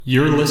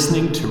You're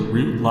listening to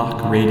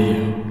Rootlock Radio.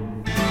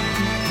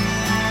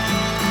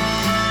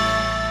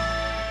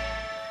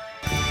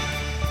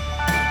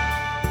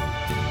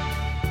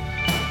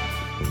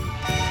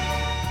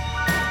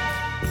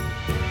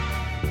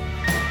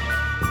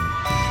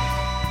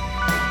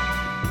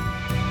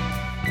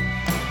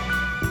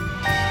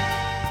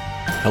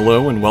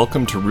 Hello and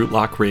welcome to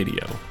Rootlock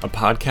Radio, a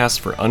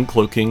podcast for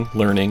uncloaking,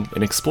 learning,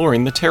 and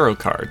exploring the tarot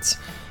cards.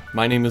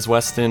 My name is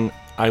Weston,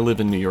 I live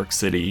in New York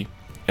City,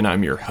 and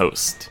I'm your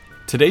host.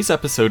 Today's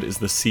episode is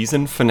the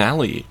season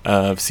finale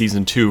of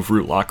Season 2 of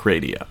Rootlock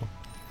Radio.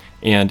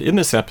 And in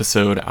this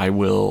episode, I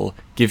will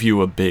give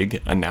you a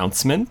big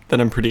announcement that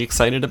I'm pretty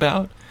excited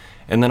about,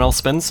 and then I'll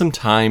spend some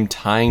time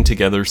tying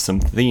together some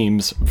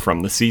themes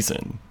from the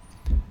season.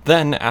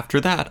 Then,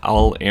 after that,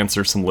 I'll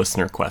answer some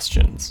listener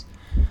questions.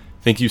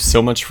 Thank you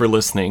so much for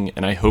listening,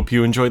 and I hope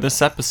you enjoy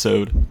this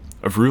episode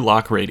of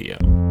Rootlock Radio.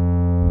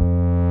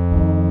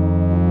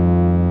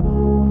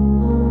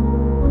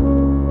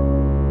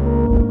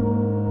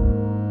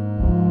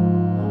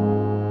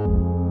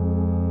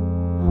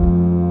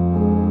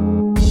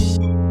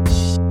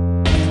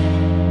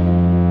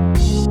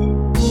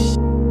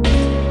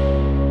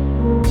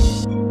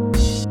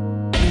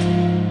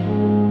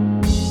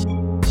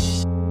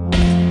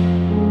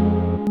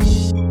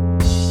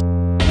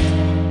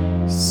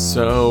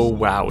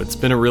 Wow, it's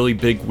been a really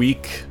big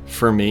week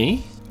for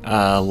me.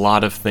 A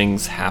lot of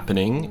things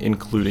happening,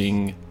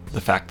 including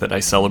the fact that I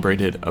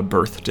celebrated a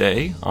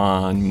birthday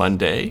on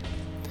Monday,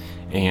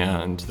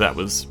 and that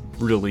was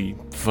really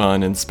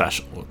fun and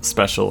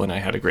special, and I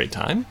had a great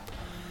time.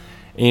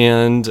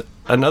 And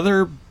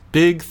another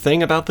big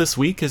thing about this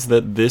week is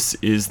that this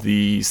is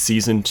the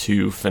Season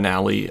 2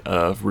 finale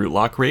of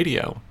Rootlock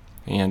Radio,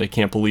 and I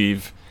can't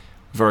believe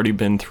I've already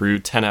been through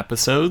 10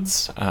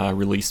 episodes,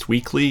 released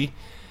weekly.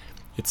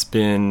 It's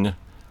been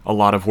a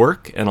lot of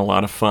work and a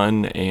lot of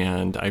fun,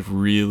 and I've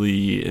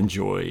really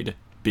enjoyed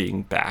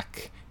being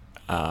back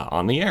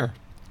on the air.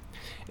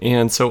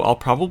 And so I'll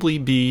probably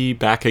be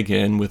back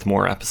again with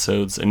more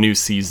episodes, a new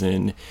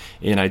season,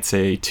 in I'd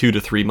say 2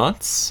 to 3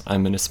 months.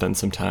 I'm going to spend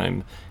some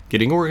time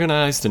getting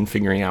organized and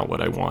figuring out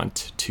what I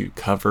want to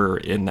cover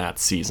in that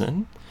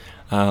season.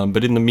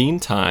 But in the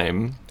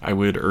meantime, I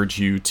would urge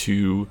you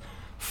to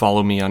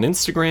follow me on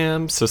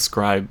Instagram,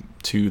 subscribe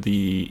to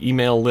the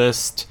email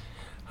list.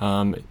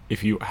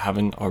 If you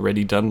haven't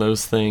already done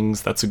those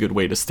things, that's a good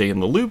way to stay in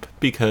the loop,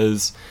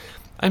 because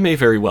I may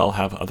very well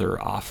have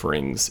other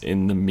offerings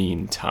in the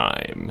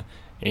meantime,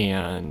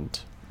 and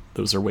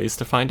those are ways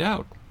to find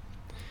out.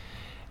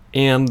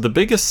 And the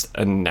biggest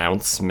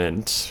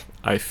announcement,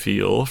 I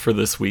feel, for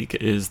this week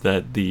is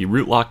that the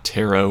Rootlock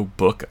Tarot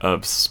Book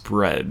of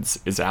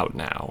Spreads is out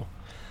now.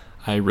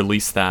 I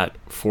released that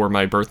for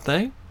my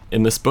birthday,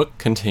 and this book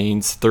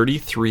contains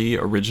 33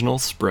 original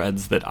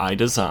spreads that I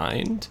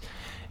designed.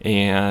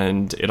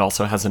 And it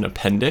also has an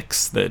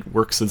appendix that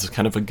works as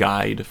kind of a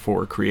guide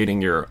for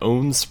creating your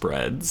own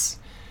spreads.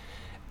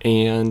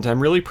 And I'm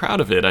really proud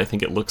of it. I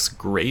think it looks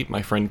great.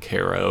 My friend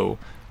Caro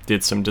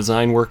did some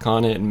design work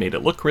on it and made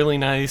it look really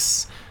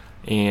nice.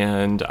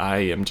 And I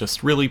am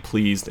just really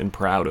pleased and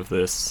proud of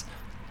this.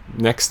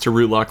 Next to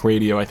Rootlock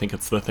Radio, I think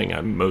it's the thing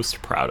I'm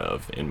most proud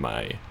of in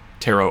my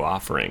tarot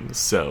offerings.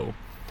 So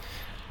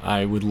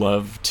I would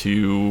love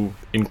to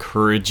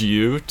encourage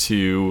you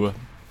to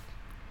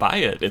buy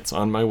it. It's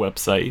on my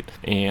website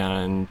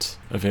and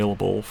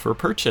available for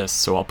purchase,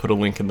 so I'll put a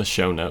link in the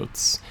show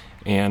notes.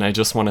 And I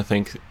just want to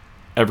thank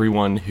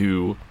everyone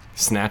who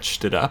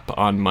snatched it up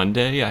on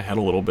Monday. I had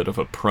a little bit of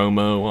a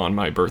promo on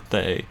my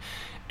birthday,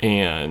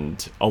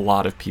 and a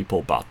lot of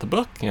people bought the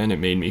book, and it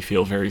made me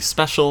feel very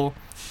special.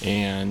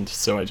 And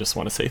so I just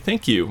want to say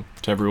thank you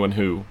to everyone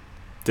who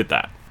did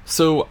that.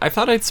 So I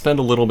thought I'd spend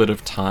a little bit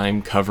of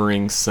time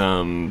covering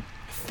some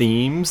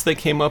themes that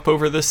came up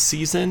over this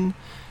season.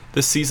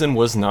 This season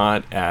was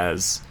not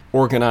as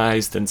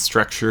organized and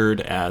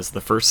structured as the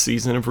first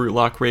season of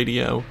Rootlock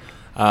Radio,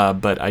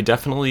 but I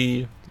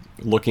definitely,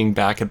 looking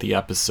back at the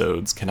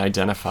episodes, can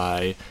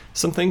identify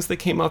some things that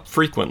came up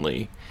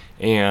frequently,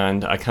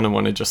 and I kind of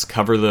want to just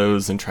cover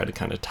those and try to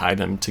kind of tie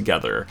them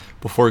together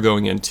before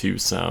going into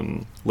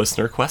some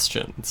listener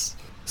questions.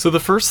 So the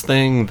first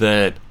thing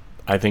that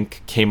I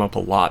think came up a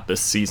lot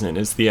this season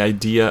is the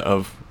idea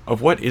of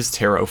what is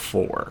tarot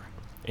for?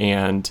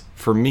 And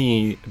for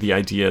me, the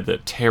idea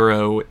that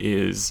tarot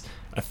is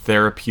a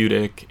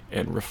therapeutic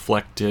and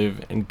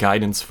reflective and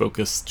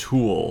guidance-focused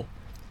tool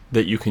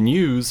that you can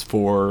use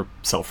for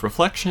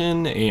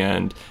self-reflection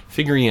and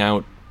figuring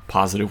out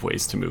positive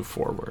ways to move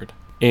forward.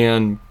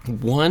 And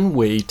one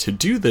way to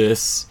do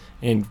this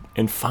and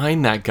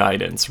find that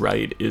guidance,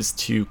 right, is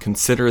to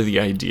consider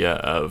the idea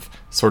of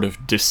sort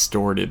of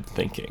distorted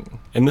thinking.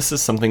 And this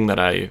is something that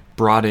I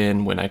brought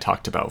in when I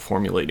talked about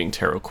formulating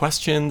tarot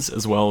questions,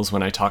 as well as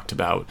when I talked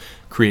about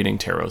creating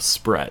tarot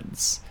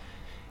spreads.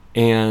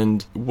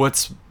 And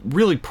what's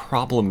really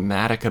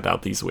problematic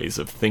about these ways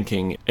of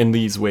thinking and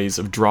these ways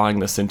of drawing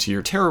this into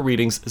your tarot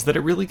readings is that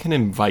it really can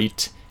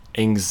invite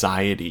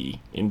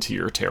anxiety into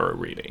your tarot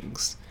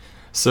readings.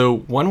 So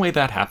one way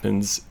that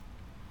happens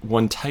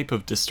one type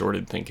of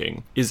distorted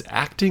thinking is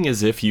acting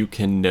as if you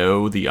can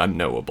know the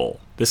unknowable.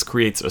 This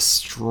creates a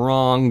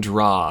strong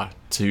draw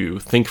to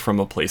think from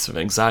a place of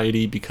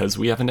anxiety because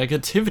we have a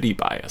negativity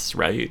bias,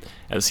 right?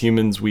 As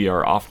humans, we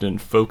are often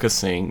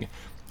focusing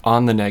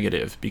on the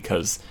negative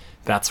because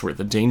that's where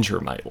the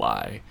danger might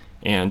lie.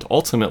 And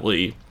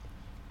ultimately,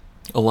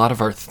 a lot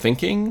of our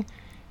thinking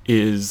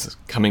is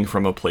coming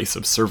from a place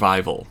of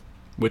survival,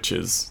 which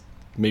is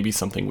maybe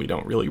something we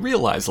don't really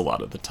realize a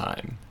lot of the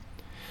time.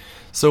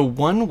 So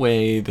one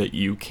way that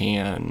you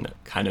can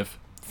kind of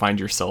find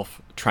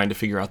yourself trying to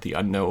figure out the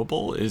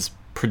unknowable is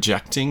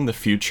projecting the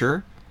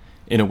future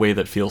in a way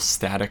that feels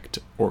static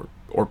or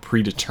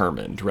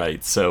predetermined,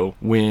 right? So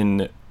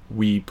when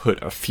we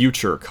put a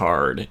future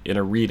card in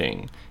a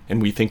reading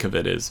and we think of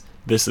it as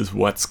this is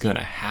what's going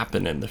to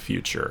happen in the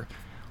future,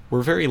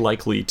 we're very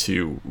likely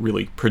to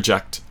really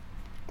project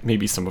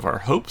maybe some of our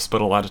hopes,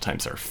 but a lot of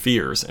times our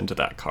fears into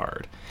that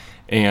card.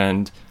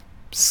 And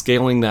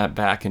scaling that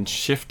back and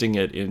shifting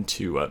it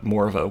into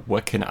more of a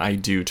what can I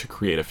do to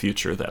create a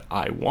future that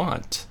I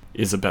want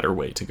is a better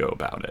way to go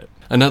about it.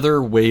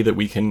 Another way that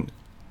we can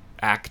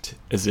act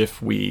as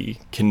if we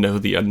can know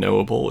the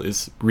unknowable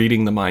is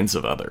reading the minds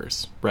of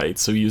others, right?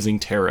 So using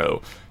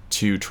tarot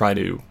to try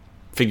to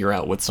figure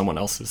out what someone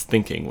else is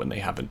thinking when they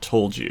haven't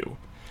told you.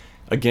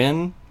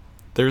 Again,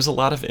 there's a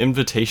lot of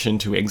invitation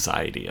to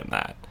anxiety in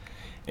that.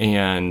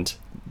 And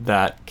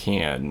that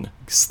can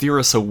steer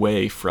us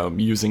away from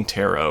using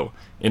tarot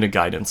in a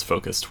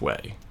guidance-focused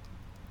way.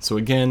 So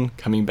again,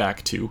 coming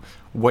back to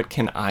what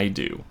can I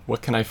do?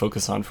 What can I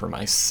focus on for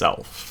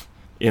myself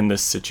in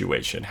this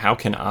situation? How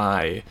can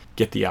I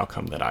get the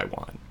outcome that I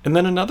want? And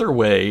then another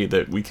way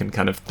that we can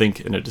kind of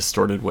think in a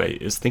distorted way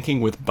is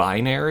thinking with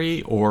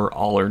binary or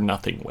all or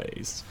nothing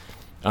ways.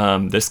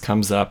 This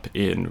comes up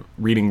in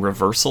reading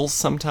reversals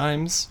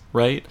sometimes,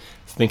 right?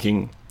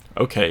 Thinking,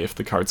 okay, if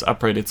the card's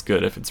upright, it's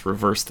good. If it's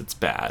reversed, it's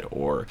bad.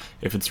 Or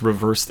if it's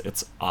reversed,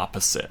 it's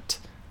opposite,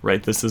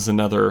 right? This is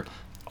another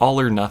all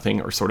or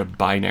nothing or sort of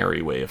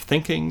binary way of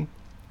thinking.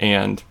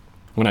 And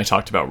when I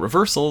talked about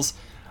reversals,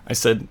 I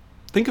said,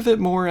 think of it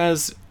more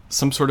as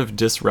some sort of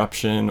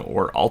disruption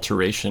or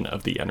alteration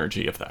of the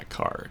energy of that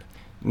card,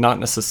 not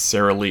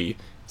necessarily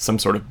some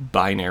sort of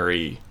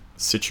binary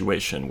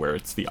situation where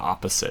it's the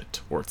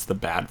opposite or it's the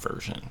bad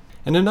version.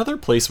 And another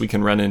place we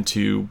can run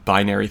into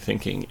binary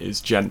thinking is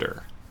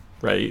gender,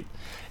 right?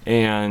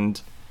 And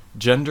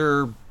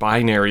gender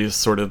binary is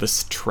sort of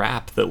this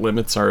trap that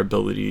limits our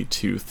ability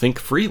to think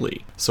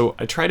freely. So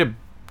I try to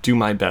do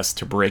my best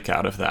to break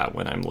out of that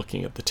when I'm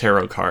looking at the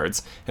tarot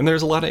cards. And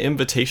there's a lot of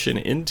invitation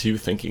into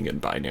thinking in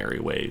binary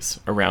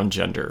ways around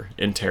gender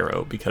in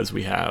tarot because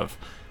we have,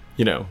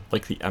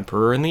 like the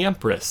Emperor and the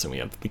Empress, and we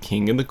have the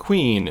King and the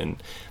Queen,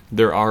 and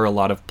there are a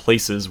lot of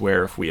places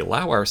where if we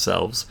allow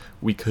ourselves,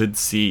 we could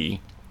see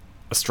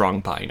a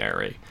strong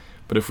binary.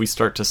 But if we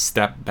start to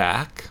step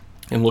back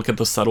and look at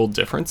the subtle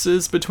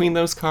differences between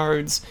those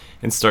cards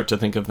and start to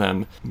think of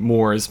them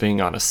more as being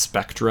on a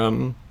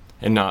spectrum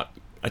and not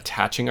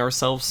attaching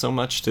ourselves so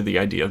much to the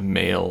idea of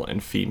male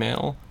and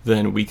female,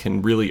 then we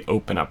can really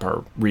open up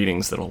our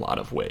readings in a lot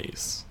of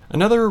ways.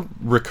 Another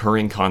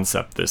recurring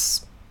concept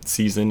this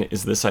season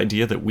is this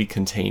idea that we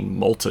contain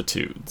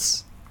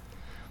multitudes.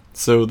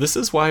 So this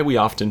is why we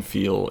often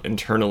feel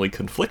internally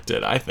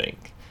conflicted, I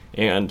think.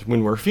 And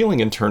when we're feeling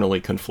internally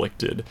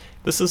conflicted,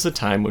 this is a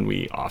time when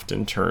we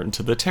often turn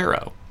to the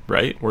tarot,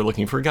 right? We're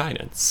looking for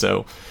guidance.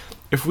 So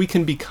if we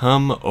can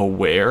become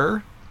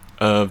aware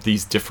of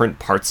these different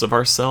parts of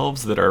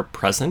ourselves that are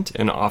present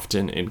and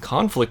often in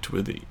conflict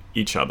with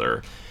each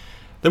other,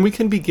 then we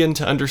can begin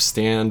to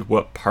understand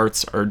what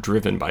parts are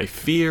driven by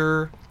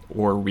fear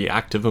or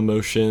reactive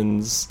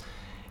emotions,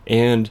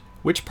 and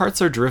which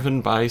parts are driven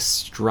by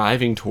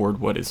striving toward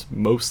what is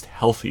most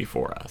healthy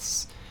for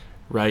us,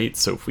 right?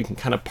 So if we can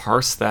kind of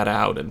parse that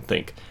out and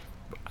think,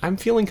 I'm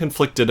feeling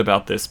conflicted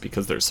about this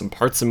because there's some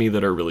parts of me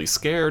that are really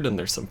scared and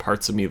there's some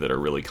parts of me that are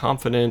really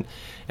confident,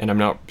 and I'm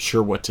not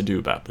sure what to do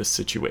about this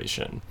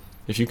situation.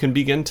 If you can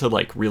begin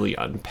to really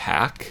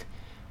unpack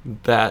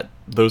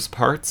those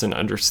parts and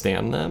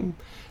understand them,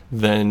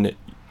 then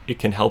it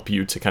can help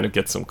you to kind of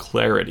get some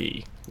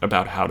clarity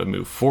about how to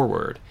move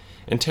forward.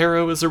 And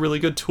tarot is a really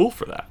good tool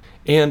for that.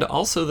 And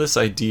also this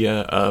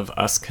idea of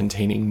us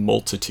containing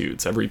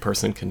multitudes, every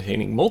person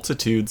containing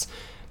multitudes,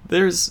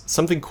 there's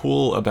something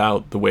cool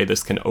about the way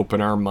this can open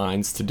our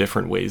minds to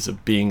different ways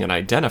of being and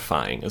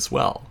identifying as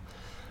well.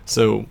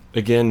 So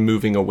again,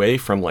 moving away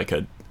from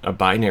a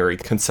binary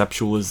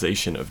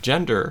conceptualization of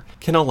gender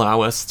can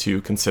allow us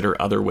to consider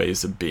other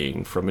ways of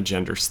being from a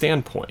gender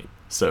standpoint.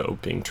 So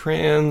being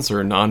trans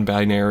or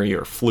non-binary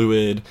or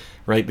fluid,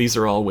 right? These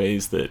are all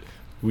ways that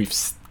we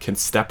can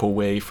step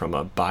away from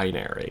a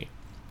binary.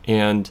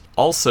 And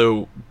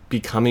also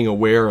becoming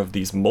aware of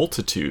these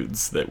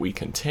multitudes that we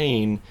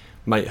contain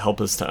might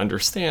help us to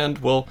understand,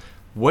 well,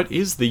 what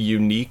is the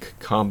unique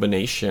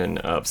combination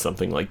of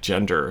something like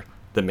gender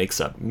that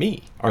makes up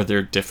me? Are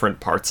there different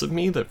parts of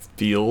me that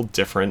feel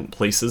different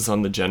places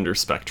on the gender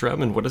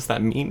spectrum? And what does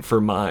that mean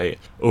for my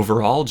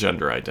overall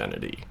gender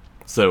identity?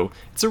 So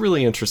it's a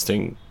really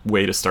interesting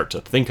way to start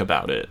to think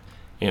about it,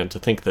 and to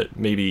think that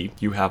maybe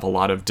you have a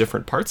lot of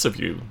different parts of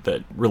you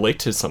that relate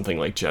to something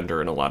like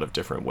gender in a lot of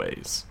different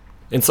ways.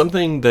 And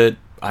something that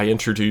I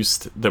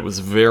introduced that was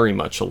very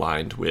much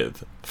aligned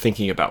with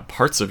thinking about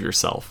parts of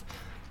yourself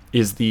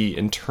is the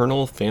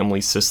internal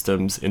family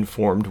systems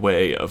informed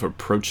way of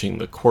approaching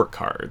the court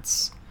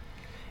cards.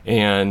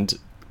 And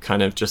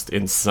kind of just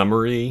in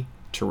summary,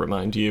 to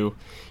remind you,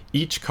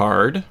 each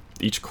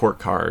court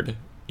card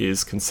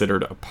is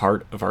considered a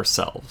part of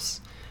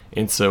ourselves.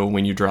 And so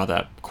when you draw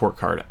that court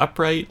card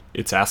upright,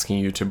 it's asking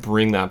you to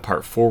bring that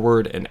part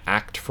forward and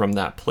act from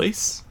that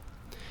place.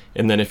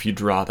 And then if you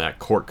draw that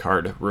court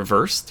card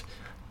reversed,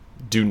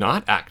 do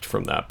not act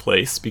from that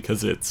place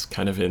because it's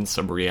kind of in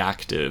some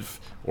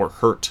reactive or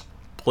hurt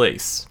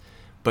place,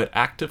 but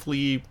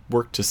actively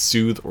work to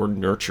soothe or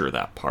nurture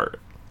that part.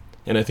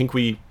 And I think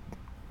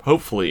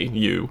hopefully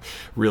you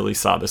really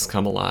saw this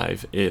come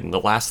alive in the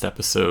last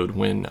episode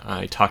when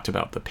I talked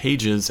about the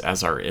pages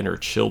as our inner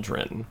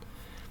children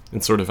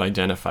and sort of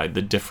identified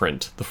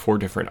the 4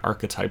 different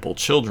archetypal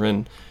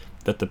children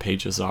that the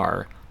pages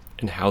are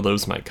and how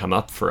those might come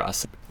up for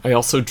us. I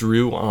also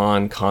drew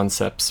on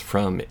concepts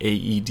from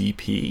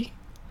AEDP,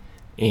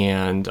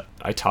 and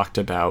I talked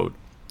about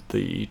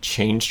the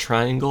change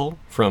triangle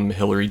from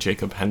Hilary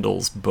Jacob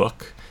Hendel's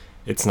book,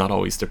 It's Not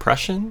Always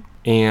Depression,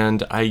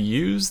 and I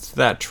used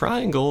that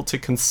triangle to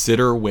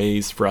consider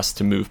ways for us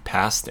to move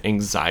past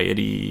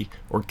anxiety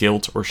or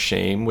guilt or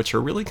shame, which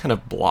are really kind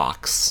of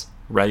blocks,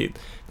 right,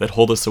 that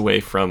hold us away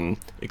from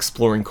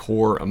exploring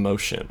core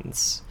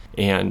emotions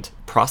and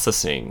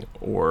processing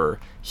or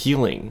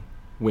healing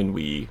when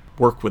we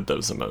work with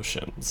those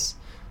emotions.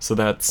 So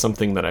that's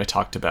something that I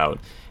talked about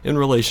in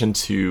relation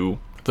to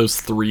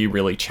those 3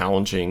 really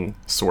challenging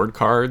sword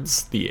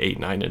cards, the 8,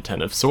 9, and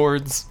 10 of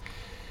swords,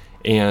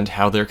 and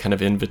how they're kind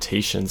of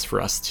invitations for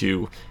us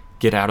to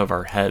get out of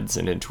our heads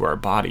and into our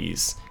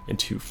bodies and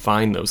to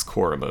find those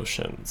core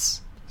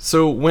emotions.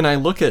 So when I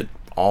look at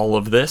all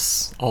of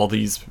this, all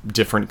these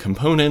different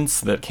components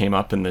that came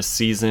up in this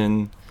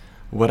season,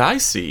 what I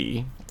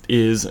see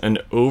is an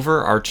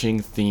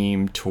overarching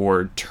theme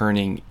toward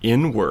turning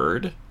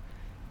inward,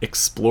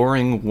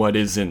 exploring what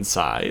is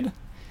inside,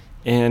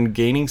 and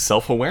gaining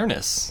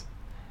self-awareness.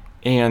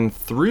 And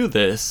through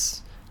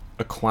this,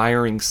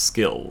 acquiring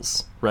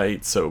skills,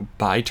 right? So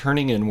by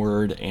turning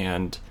inward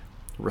and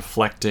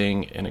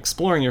reflecting and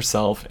exploring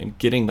yourself and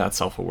getting that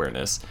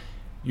self-awareness,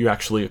 you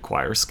actually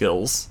acquire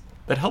skills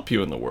that help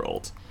you in the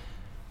world.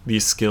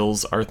 These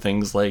skills are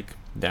things like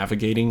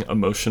navigating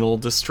emotional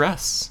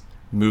distress,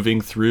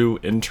 moving through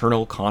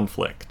internal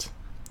conflict,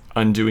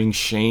 undoing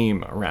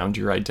shame around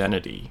your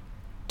identity,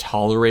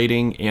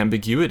 tolerating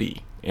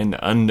ambiguity and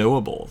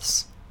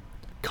unknowables,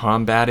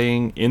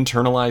 combating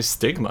internalized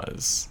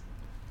stigmas,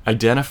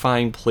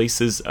 identifying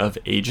places of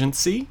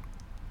agency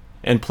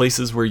and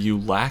places where you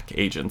lack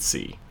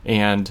agency,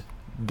 and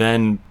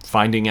then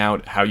finding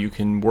out how you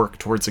can work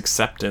towards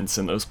acceptance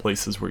in those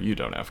places where you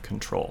don't have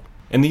control.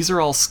 And these are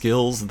all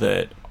skills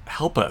that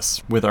help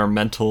us with our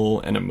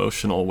mental and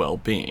emotional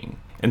well-being.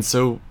 And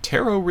so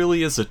tarot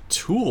really is a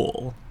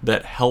tool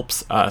that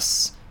helps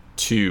us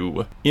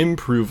to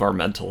improve our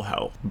mental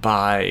health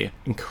by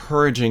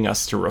encouraging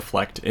us to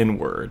reflect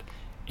inward,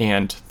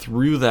 and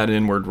through that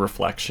inward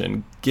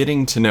reflection,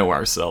 getting to know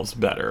ourselves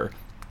better,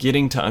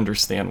 getting to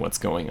understand what's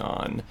going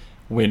on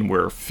when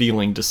we're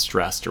feeling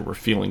distressed or we're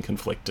feeling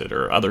conflicted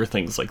or other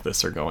things like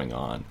this are going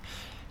on.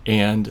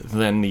 And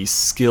then these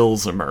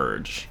skills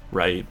emerge,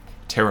 right?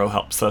 Tarot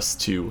helps us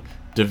to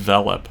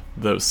develop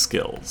those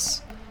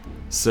skills.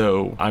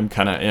 So I'm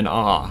kind of in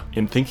awe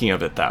in thinking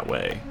of it that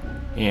way,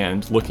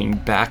 and looking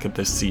back at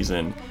this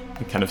season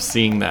and kind of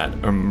seeing that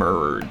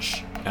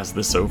emerge as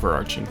this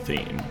overarching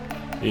theme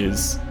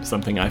is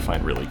something I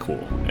find really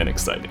cool and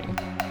exciting.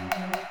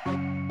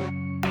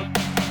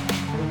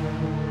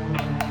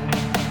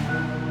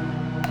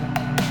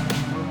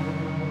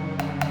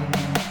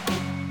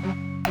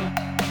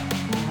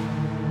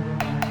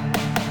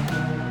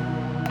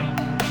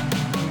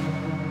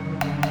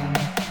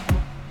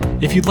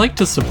 If you'd like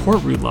to support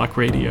Rootlock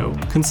Radio,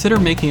 consider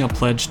making a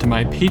pledge to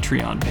my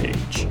Patreon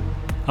page.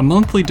 A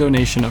monthly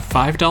donation of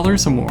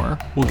 $5 or more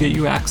will get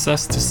you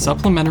access to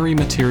supplementary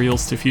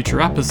materials to future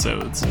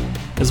episodes,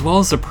 as well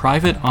as a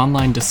private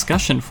online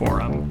discussion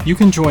forum. You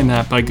can join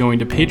that by going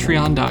to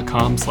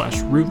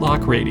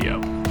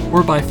patreon.com/rootlockradio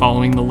or by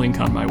following the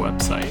link on my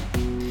website.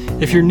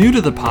 If you're new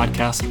to the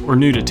podcast or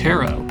new to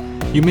tarot,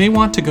 you may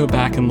want to go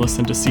back and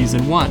listen to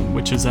Season 1,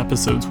 which is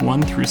episodes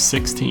 1 through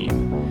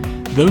 16.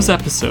 Those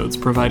episodes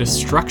provide a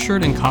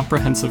structured and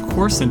comprehensive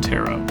course in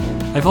tarot.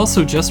 I've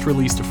also just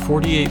released a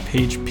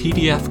 48-page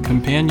PDF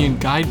companion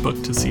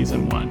guidebook to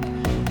Season 1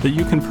 that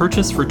you can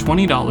purchase for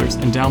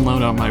 $20 and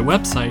download on my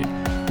website,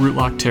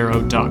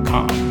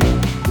 rootlocktarot.com.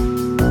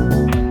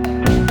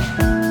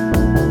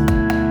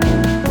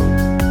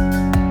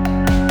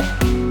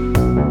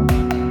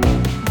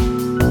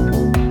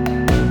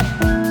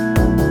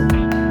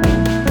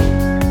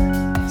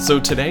 So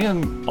today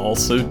I'm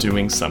also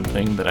doing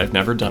something that I've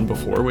never done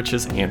before, which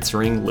is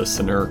answering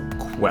listener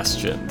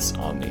questions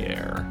on the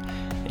air.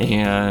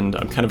 And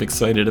I'm kind of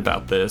excited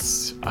about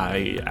this.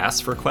 I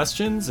asked for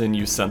questions and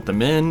you sent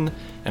them in,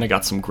 and I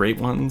got some great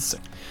ones.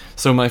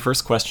 So my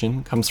first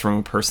question comes from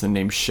a person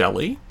named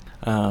Shelley.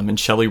 And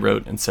Shelley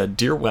wrote and said,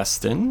 "Dear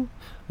Weston,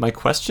 my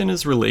question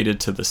is related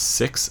to the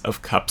Six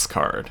of Cups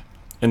card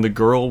and the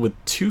girl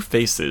with two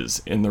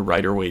faces in the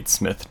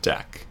Rider-Waite-Smith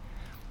deck.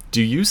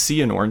 Do you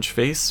see an orange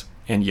face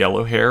and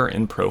yellow hair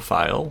in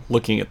profile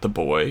looking at the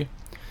boy,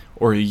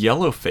 or a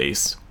yellow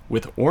face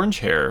with orange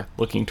hair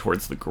looking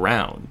towards the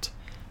ground?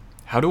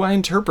 How do I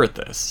interpret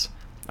this?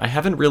 I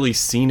haven't really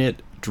seen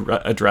it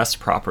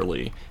addressed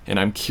properly, and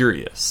I'm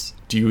curious.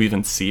 Do you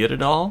even see it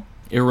at all?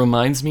 It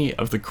reminds me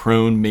of the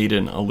crone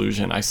maiden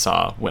illusion I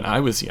saw when I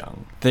was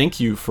young.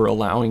 Thank you for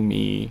allowing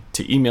me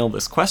to email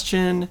this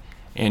question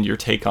and your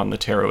take on the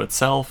tarot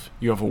itself.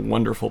 You have a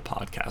wonderful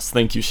podcast."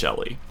 Thank you,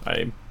 Shelley.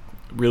 I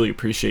really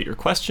appreciate your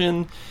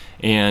question,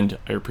 and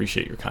I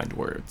appreciate your kind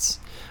words.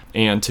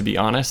 And to be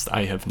honest,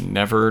 I have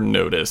never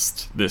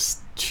noticed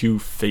this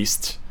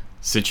two-faced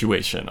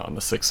situation on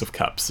the Six of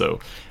Cups, so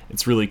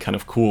it's really kind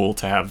of cool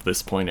to have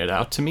this pointed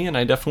out to me, and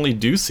I definitely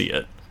do see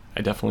it.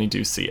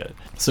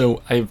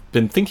 So I've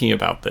been thinking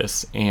about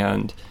this,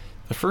 and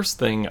the first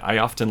thing, I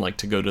often like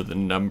to go to the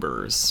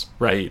numbers,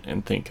 right,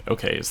 and think,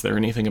 okay, is there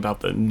anything about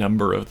the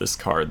number of this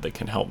card that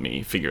can help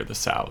me figure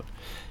this out?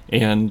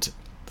 And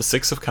the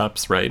Six of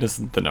Cups, right, is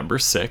the number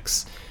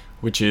 6,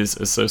 which is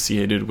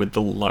associated with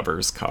the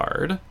Lovers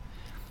card.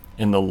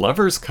 And the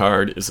Lovers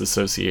card is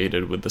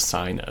associated with the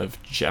sign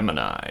of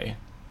Gemini.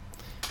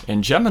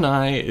 And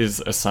Gemini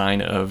is a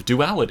sign of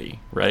duality,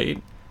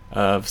 right?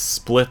 Of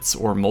splits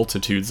or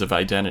multitudes of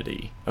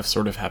identity, of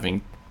sort of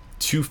having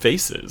two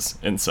faces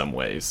in some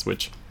ways,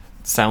 which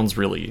sounds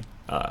really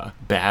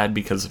bad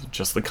because of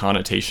just the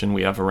connotation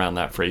we have around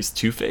that phrase,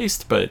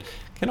 two-faced, but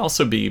can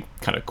also be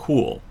kind of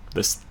cool,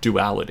 this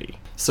duality.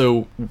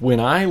 So when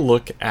I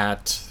look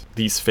at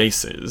these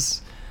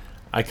faces,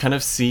 I kind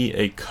of see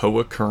a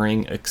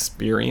co-occurring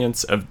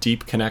experience of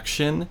deep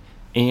connection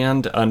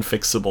and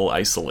unfixable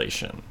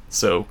isolation.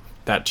 So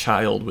that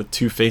child with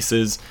two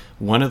faces,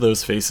 one of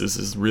those faces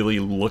is really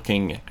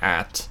looking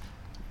at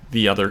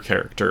the other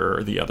character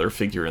or the other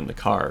figure in the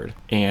card,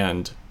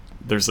 and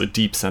there's a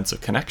deep sense of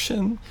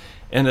connection,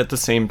 and at the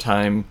same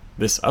time,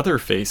 this other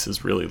face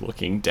is really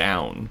looking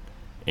down.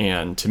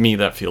 And to me,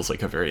 that feels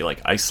like a very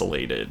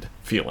isolated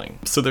feeling.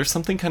 So there's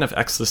something kind of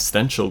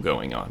existential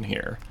going on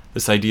here.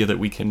 This idea that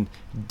we can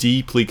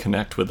deeply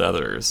connect with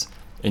others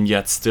and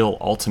yet still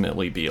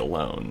ultimately be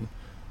alone.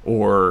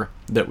 Or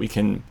that we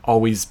can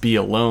always be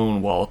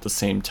alone while at the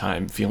same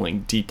time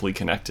feeling deeply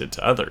connected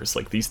to others.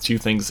 Like these two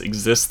things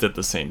exist at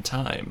the same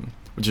time,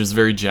 which is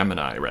very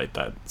Gemini, right?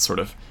 That sort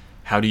of,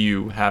 how do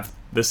you have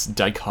this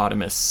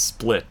dichotomous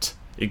split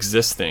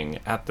existing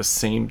at the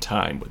same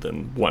time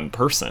within one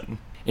person?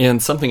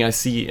 And something I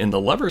see in the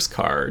Lovers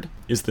card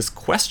is this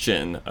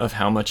question of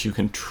how much you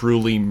can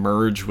truly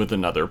merge with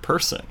another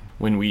person.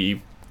 When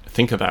we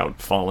think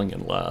about falling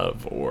in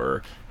love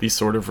or these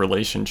sort of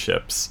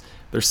relationships,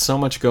 there's so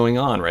much going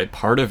on, right?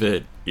 Part of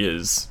it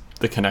is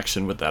the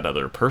connection with that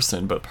other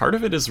person, but part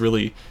of it is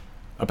really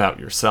about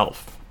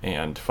yourself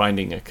and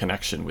finding a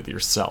connection with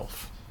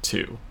yourself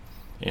too,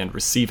 and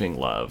receiving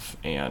love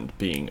and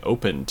being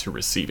open to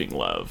receiving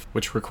love,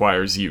 which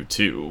requires you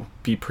to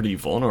be pretty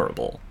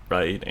vulnerable,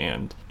 right?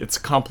 And it's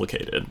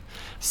complicated.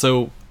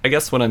 So I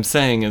guess what I'm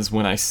saying is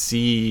when I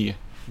see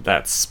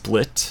that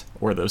split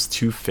or those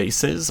two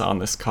faces on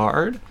this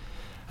card,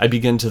 I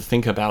begin to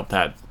think about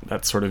that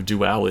sort of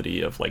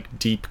duality of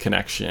deep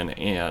connection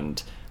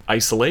and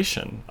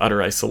isolation,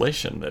 utter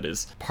isolation that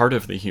is part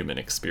of the human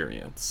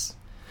experience.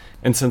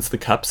 And since the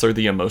cups are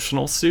the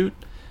emotional suit,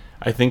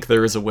 I think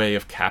there is a way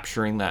of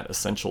capturing that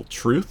essential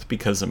truth,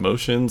 because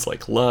emotions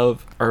like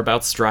love are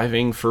about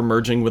striving for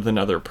merging with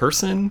another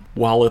person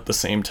while at the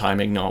same time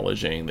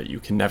acknowledging that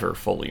you can never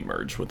fully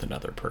merge with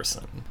another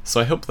person.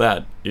 So I hope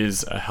that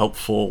is a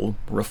helpful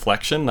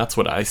reflection. That's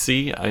what I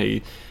see.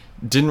 I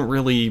didn't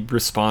really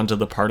respond to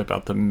the part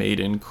about the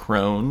maiden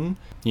crone.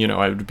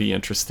 I would be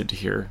interested to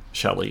hear,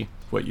 Shelley,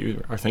 what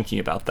you are thinking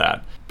about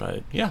that.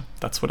 But yeah,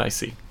 that's what I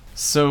see.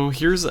 So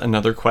here's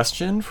another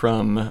question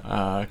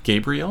from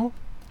Gabriel.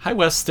 Hi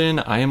Weston,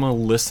 I am a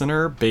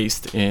listener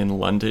based in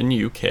London,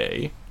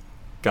 UK.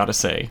 Gotta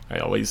say, I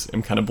always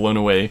am kind of blown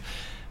away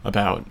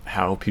about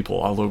how people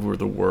all over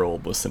the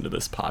world listen to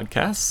this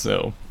podcast,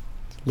 so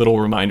little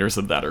reminders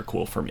of that are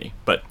cool for me.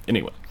 But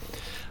anyway,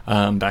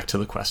 back to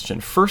the question.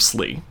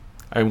 Firstly,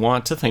 I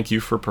want to thank you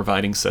for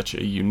providing such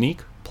a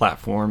unique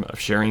platform of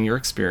sharing your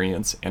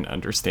experience and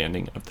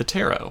understanding of the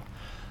tarot.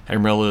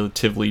 I'm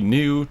relatively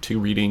new to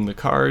reading the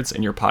cards,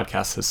 and your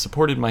podcast has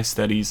supported my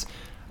studies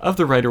of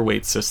the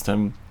Rider-Waite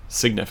system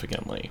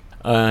significantly.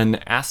 An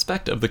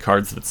aspect of the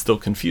cards that still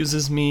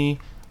confuses me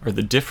are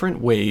the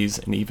different ways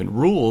and even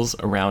rules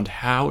around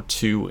how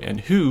to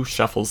and who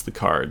shuffles the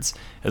cards,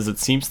 as it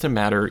seems to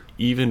matter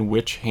even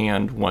which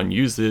hand one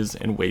uses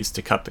and ways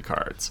to cut the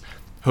cards.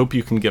 Hope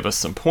you can give us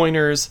some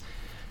pointers.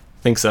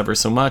 Thanks ever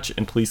so much,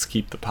 and please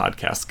keep the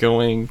podcast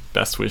going.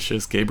 Best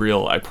wishes,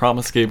 Gabriel. I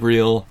promise,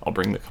 Gabriel, I'll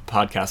bring the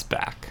podcast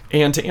back.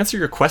 And to answer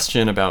your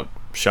question about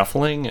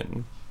shuffling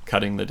and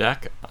cutting the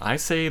deck, I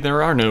say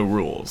there are no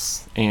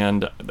rules.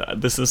 And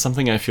this is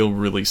something I feel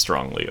really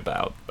strongly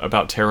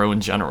about tarot in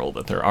general,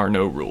 that there are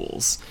no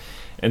rules.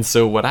 And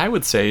so what I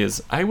would say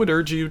is I would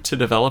urge you to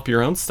develop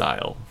your own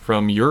style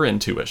from your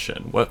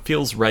intuition, what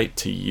feels right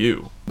to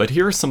you. But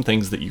here are some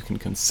things that you can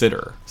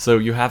consider. So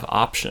you have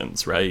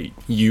options, right?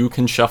 You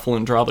can shuffle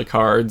and draw the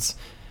cards.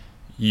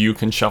 You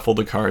can shuffle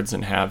the cards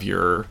and have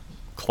your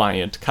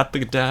client cut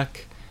the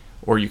deck,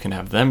 or you can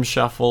have them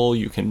shuffle.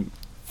 You can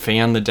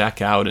fan the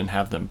deck out and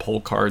have them pull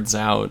cards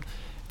out.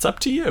 It's up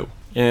to you.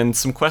 And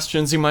some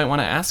questions you might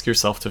want to ask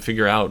yourself to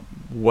figure out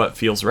what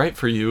feels right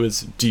for you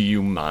is, do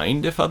you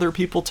mind if other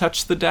people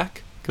touch the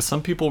deck? Because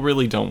some people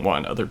really don't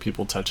want other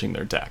people touching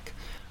their deck.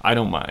 I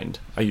don't mind.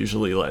 I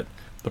usually let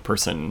the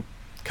person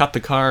cut the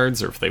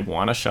cards, or if they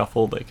want to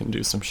shuffle, they can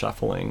do some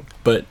shuffling.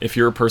 But if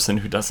you're a person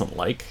who doesn't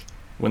like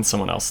when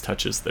someone else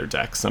touches their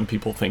deck, some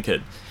people think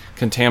it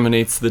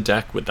contaminates the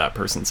deck with that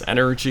person's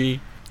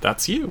energy.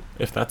 That's you.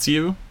 If that's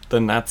you,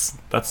 then that's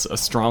a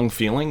strong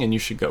feeling and you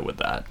should go with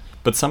that.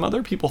 But some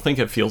other people think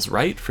it feels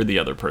right for the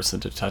other person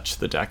to touch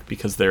the deck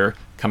because they're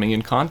coming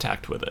in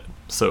contact with it.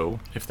 So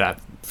if that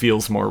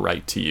feels more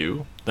right to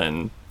you,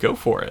 then go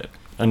for it.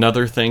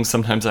 Another thing,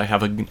 sometimes I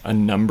have a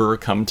number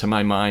come to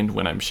my mind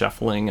when I'm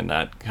shuffling, and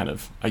I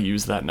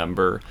use that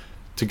number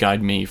to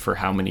guide me for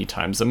how many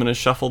times I'm going to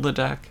shuffle the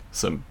deck.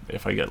 So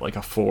if I get like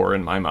a 4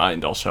 in my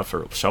mind, I'll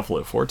shuffle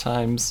it 4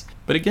 times.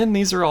 But again,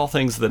 these are all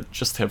things that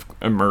just have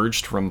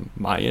emerged from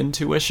my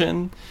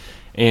intuition,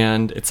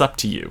 and it's up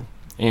to you.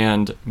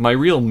 And my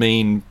real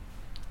main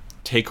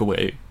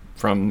takeaway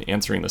from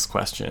answering this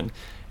question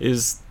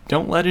is,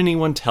 don't let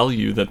anyone tell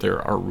you that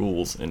there are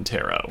rules in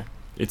tarot.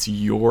 It's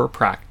your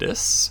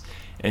practice,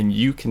 and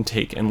you can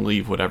take and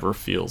leave whatever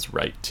feels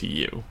right to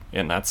you.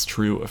 And that's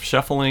true of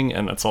shuffling,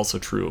 and that's also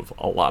true of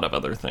a lot of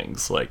other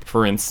things. Like,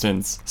 for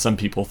instance, some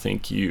people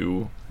think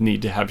you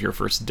need to have your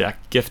first deck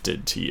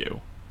gifted to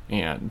you.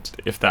 And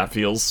if that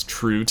feels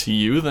true to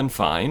you, then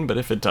fine. But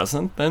if it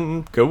doesn't,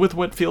 then go with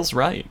what feels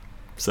right.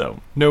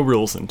 So, no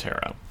rules in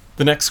tarot.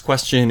 The next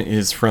question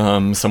is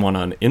from someone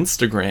on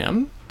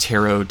Instagram.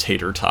 Tarot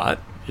Tater Tot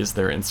is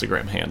their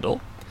Instagram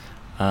handle.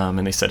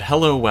 And they said,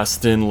 "Hello,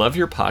 Weston. Love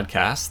your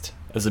podcast.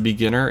 As a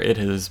beginner, it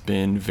has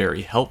been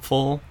very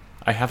helpful.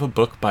 I have a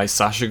book by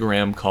Sasha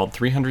Graham called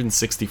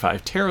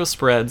 365 Tarot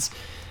Spreads,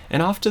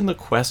 and often the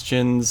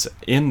questions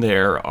in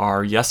there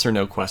are yes or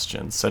no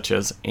questions, such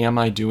as, am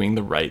I doing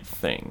the right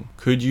thing?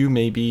 Could you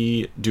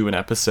maybe do an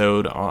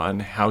episode on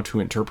how to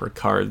interpret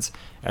cards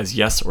as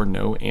yes or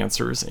no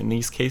answers in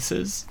these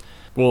cases?"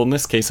 Well, in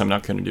this case, I'm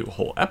not going to do a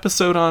whole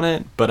episode on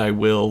it, but I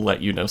will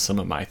let you know some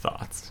of my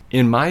thoughts.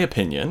 In my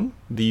opinion,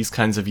 these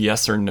kinds of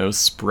yes or no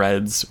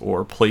spreads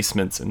or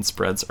placements in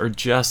spreads are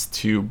just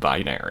too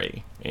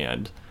binary,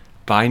 and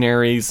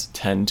binaries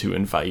tend to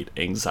invite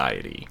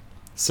anxiety.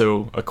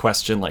 So a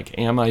question like,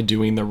 am I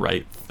doing the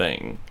right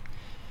thing?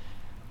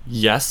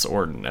 Yes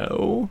or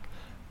no?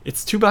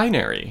 It's too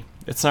binary.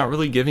 It's not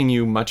really giving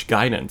you much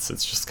guidance.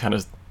 It's just kind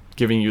of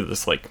giving you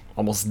this like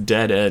almost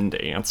dead-end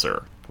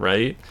answer,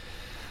 right?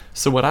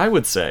 So what I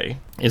would say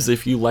is,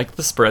 if you like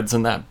the spreads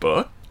in that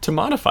book, to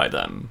modify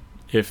them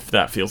if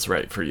that feels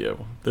right for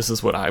you. This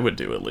is what I would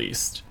do, at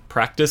least.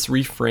 Practice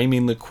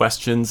reframing the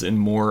questions in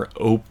more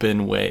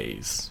open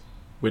ways,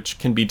 which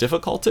can be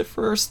difficult at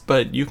first,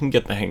 but you can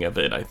get the hang of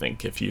it, I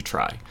think, if you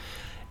try.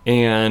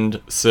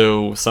 And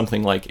so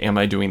something like, am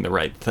I doing the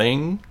right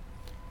thing?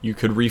 You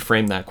could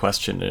reframe that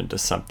question into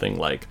something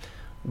like,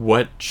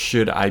 what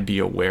should I be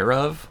aware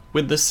of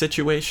with this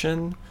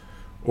situation?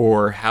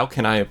 Or how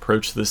can I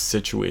approach this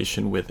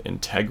situation with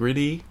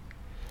integrity?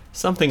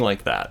 Something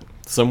like that.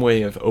 Some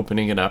way of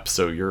opening it up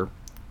so you're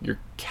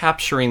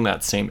capturing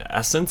that same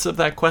essence of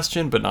that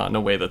question, but not in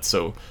a way that's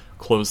so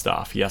closed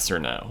off, yes or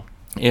no.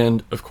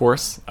 And of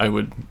course, I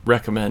would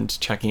recommend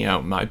checking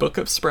out my book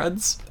of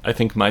spreads. I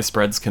think my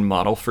spreads can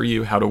model for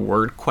you how to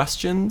word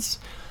questions.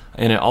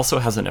 And it also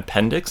has an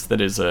appendix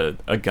that is a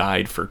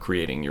guide for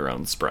creating your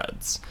own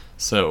spreads.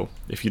 So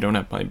if you don't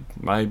have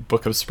my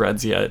book of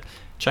spreads yet,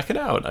 check it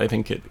out. I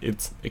think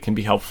it can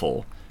be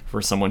helpful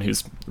for someone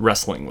who's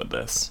wrestling with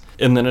this.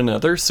 And then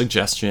another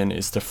suggestion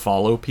is to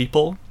follow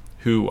people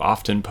who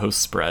often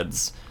post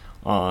spreads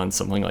on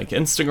something like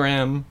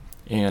Instagram,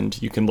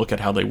 and you can look at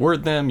how they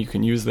word them. You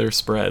can use their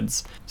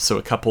spreads. So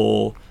a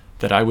couple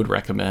that I would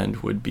recommend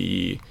would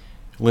be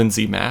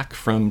Lindsay Mack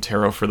from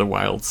Tarot for the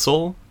Wild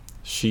Soul.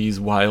 She's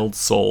Wild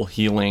Soul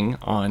Healing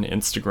on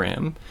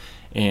Instagram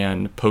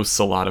and posts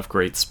a lot of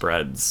great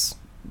spreads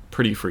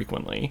pretty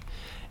frequently.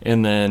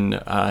 And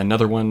then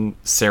another one,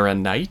 Sarah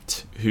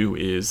Knight, who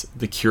is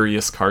the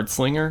Curious Card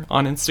Slinger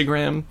on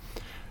Instagram,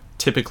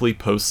 typically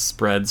posts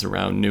spreads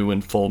around new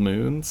and full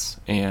moons,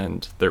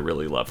 and they're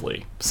really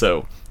lovely.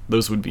 So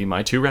those would be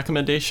my 2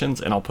 recommendations,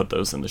 and I'll put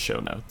those in the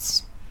show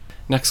notes.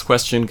 Next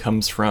question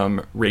comes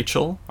from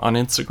Rachel on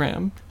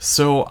Instagram.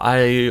 So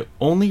I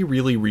only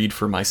really read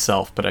for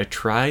myself, but I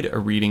tried a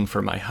reading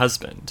for my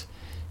husband.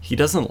 He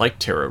doesn't like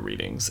tarot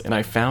readings, and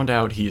I found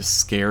out he is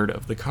scared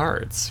of the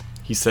cards.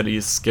 He said he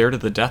is scared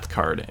of the death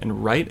card,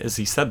 and right as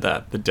he said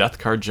that, the death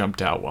card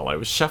jumped out while I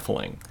was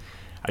shuffling.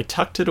 I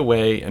tucked it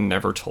away and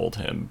never told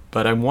him,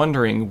 but I'm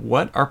wondering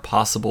what are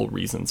possible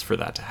reasons for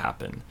that to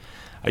happen.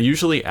 I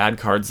usually add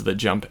cards that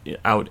jump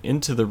out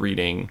into the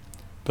reading,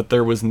 but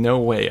there was no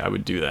way I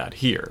would do that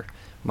here.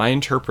 My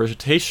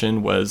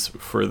interpretation was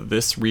for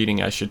this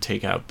reading I should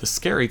take out the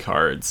scary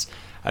cards.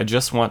 I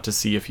just want to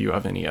see if you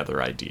have any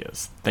other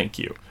ideas. Thank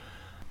you.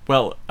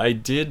 Well, I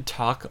did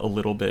talk a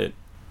little bit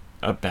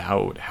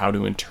about how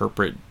to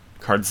interpret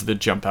cards that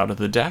jump out of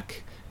the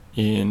deck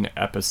in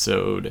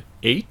episode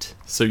 8,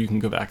 so you can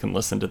go back and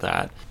listen to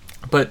that.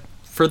 But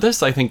for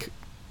this, I think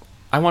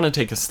I want to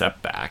take a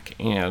step back,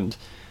 and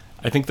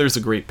I think there's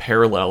a great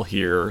parallel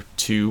here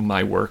to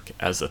my work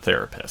as a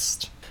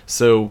therapist.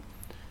 So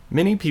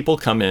many people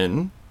come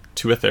in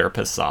to a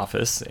therapist's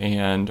office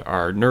and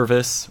are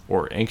nervous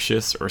or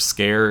anxious or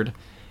scared,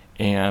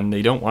 and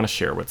they don't want to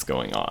share what's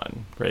going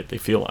on, right? They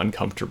feel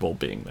uncomfortable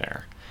being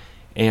there.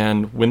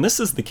 And when this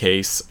is the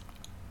case,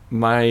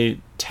 my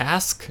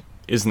task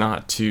is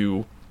not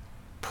to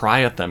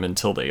pry at them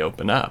until they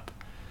open up,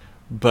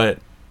 but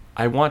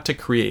I want to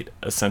create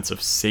a sense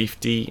of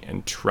safety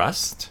and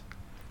trust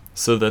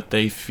so that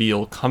they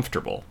feel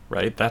comfortable,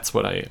 right? That's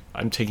what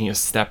I'm taking a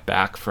step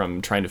back from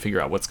trying to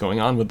figure out what's going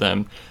on with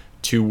them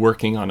to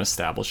working on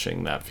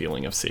establishing that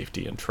feeling of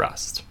safety and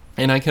trust.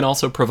 And I can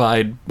also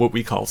provide what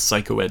we call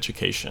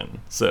psychoeducation.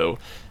 So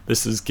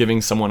this is giving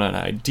someone an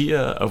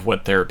idea of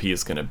what therapy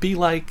is going to be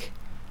like,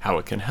 how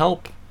it can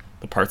help,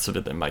 the parts of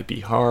it that might be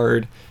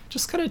hard.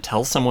 Just kind of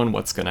tell someone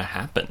what's going to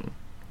happen,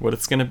 what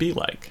it's going to be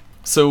like.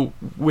 So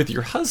with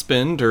your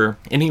husband or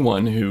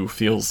anyone who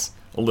feels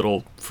a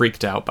little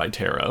freaked out by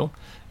tarot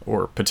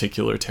or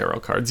particular tarot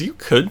cards, you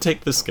could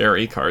take the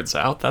scary cards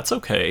out. That's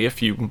okay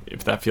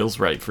if that feels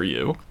right for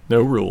you.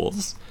 No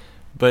rules.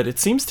 But it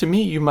seems to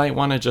me you might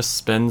want to just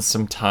spend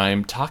some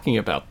time talking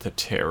about the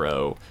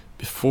tarot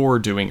before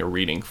doing a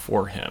reading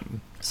for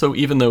him. So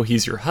even though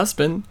he's your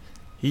husband,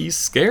 he's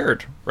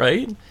scared,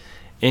 right?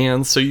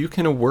 And so you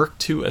can work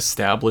to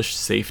establish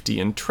safety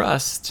and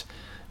trust,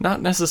 not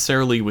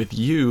necessarily with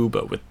you,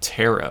 but with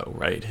tarot,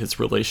 right? His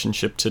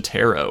relationship to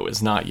tarot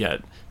is not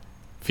yet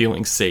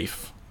feeling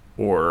safe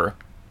or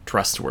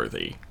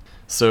trustworthy.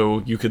 So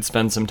you could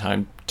spend some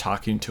time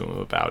talking to him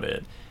about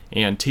it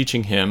and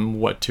teaching him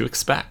what to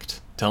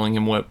expect, telling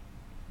him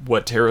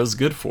what tarot's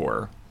good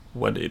for,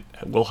 what it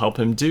will help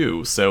him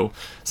do. So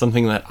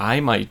something that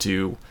I might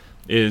do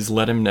is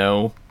let him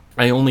know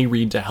I only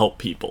read to help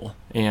people,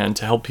 and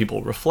to help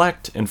people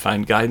reflect and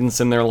find guidance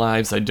in their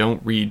lives. I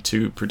don't read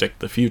to predict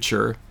the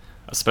future,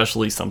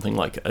 especially something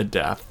like a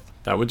death.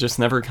 That would just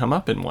never come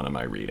up in one of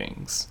my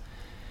readings.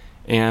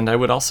 And I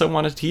would also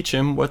want to teach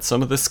him what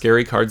some of the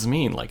scary cards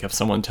mean. Like if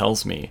someone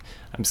tells me,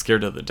 I'm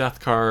scared of the death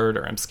card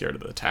or I'm scared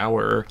of the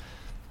tower,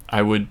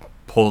 I would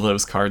pull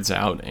those cards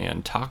out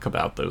and talk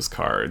about those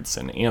cards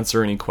and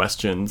answer any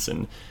questions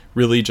and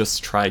really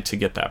just try to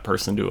get that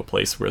person to a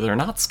place where they're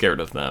not scared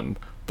of them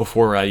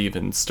before I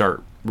even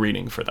start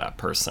reading for that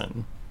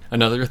person.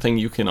 Another thing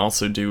you can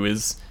also do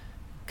is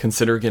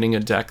consider getting a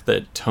deck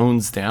that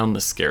tones down the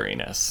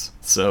scariness.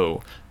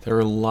 So there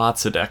are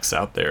lots of decks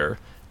out there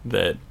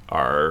that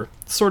are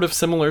sort of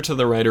similar to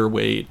the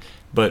Rider-Waite,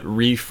 but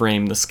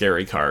reframe the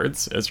scary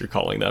cards, as you're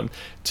calling them,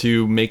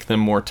 to make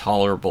them more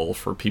tolerable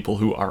for people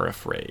who are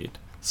afraid.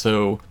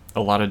 So a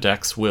lot of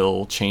decks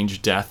will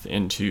change death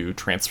into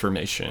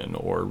transformation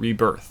or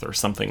rebirth or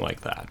something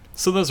like that.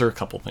 So those are a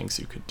couple things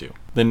you could do.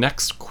 The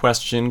next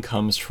question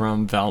comes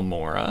from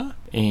Valmora,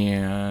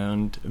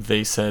 and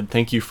they said,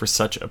 thank you for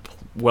such a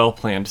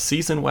well-planned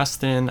season,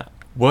 Weston.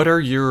 What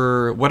are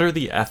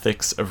the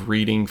ethics of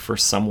reading for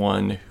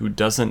someone who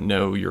doesn't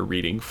know you're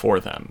reading for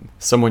them?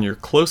 Someone you're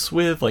close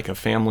with, like a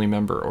family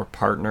member or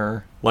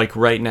partner. Like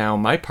right now,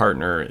 my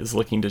partner is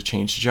looking to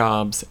change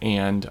jobs,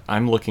 and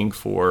I'm looking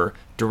for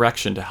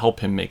direction to help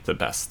him make the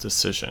best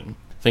decision.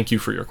 Thank you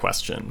for your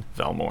question,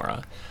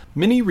 Valmora.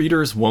 Many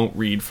readers won't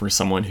read for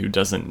someone who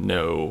doesn't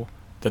know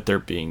that they're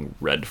being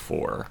read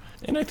for.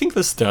 And I think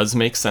this does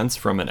make sense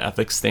from an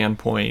ethics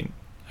standpoint.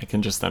 I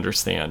can just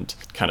understand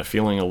kind of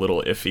feeling a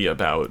little iffy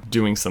about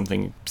doing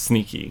something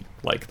sneaky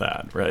like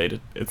that, right?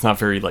 It's not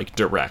very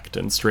direct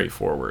and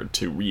straightforward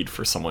to read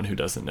for someone who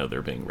doesn't know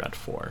they're being read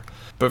for.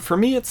 But for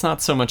me, it's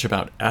not so much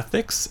about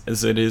ethics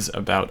as it is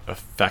about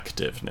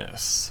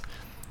effectiveness.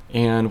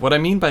 And what I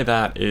mean by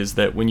that is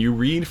that when you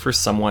read for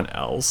someone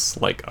else,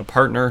 like a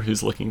partner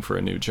who's looking for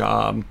a new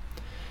job,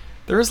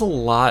 there is a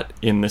lot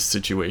in this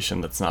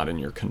situation that's not in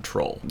your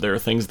control. There are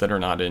things that are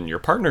not in your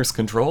partner's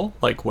control,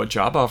 like what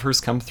job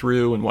offers come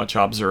through and what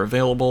jobs are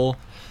available.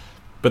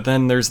 But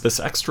then there's this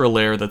extra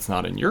layer that's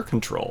not in your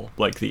control,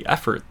 like the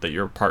effort that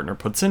your partner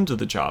puts into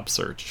the job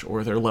search,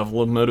 or their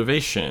level of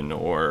motivation,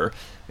 or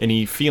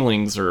any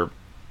feelings or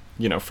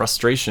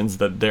frustrations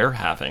that they're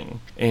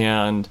having.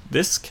 And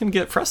this can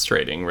get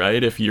frustrating,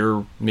 right? If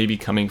you're maybe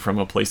coming from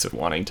a place of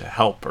wanting to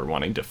help or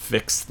wanting to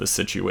fix the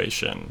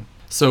situation.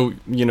 So,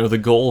 the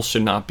goal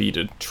should not be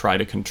to try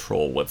to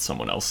control what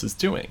someone else is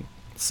doing.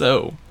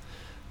 So,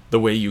 the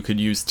way you could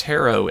use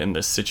tarot in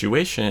this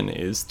situation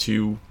is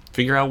to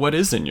figure out what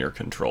is in your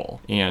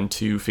control and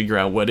to figure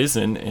out what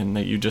isn't, and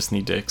that you just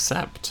need to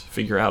accept.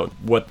 Figure out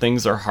what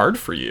things are hard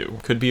for you.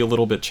 Could be a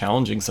little bit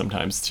challenging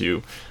sometimes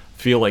to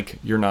feel like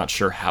you're not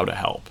sure how to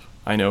help.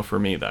 I know for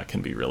me that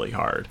can be really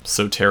hard.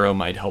 So tarot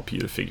might help you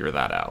to figure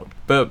that out.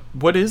 But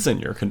what is in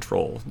your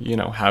control?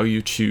 How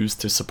you choose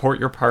to support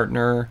your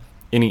partner,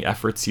 any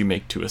efforts you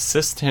make to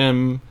assist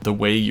him, the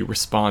way you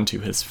respond to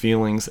his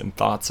feelings and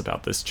thoughts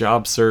about this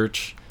job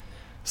search.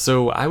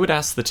 So I would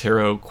ask the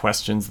tarot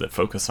questions that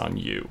focus on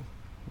you.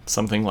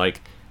 Something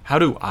like, how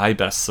do I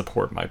best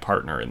support my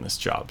partner in this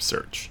job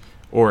search?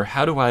 Or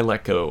how do I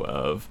let go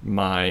of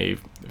my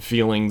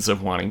feelings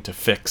of wanting to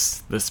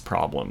fix this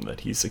problem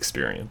that he's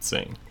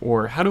experiencing?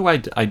 Or how do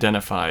I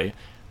identify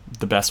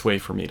the best way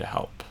for me to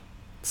help?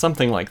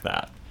 Something like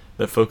that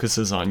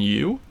focuses on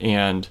you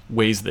and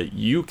ways that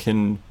you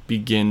can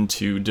begin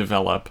to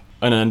develop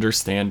an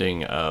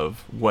understanding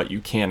of what you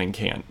can and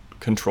can't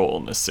control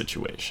in this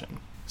situation.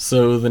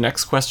 So the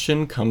next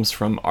question comes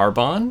from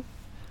Arbon,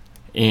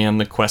 and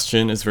the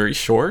question is very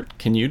short.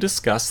 Can you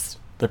discuss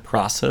the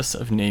process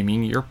of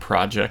naming your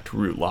project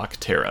Rootlock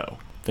Tarot?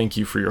 Thank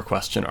you for your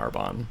question,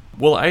 Arbon.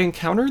 Well, I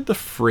encountered the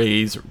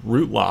phrase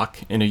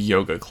rootlock in a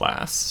yoga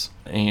class,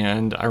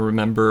 and I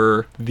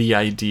remember the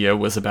idea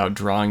was about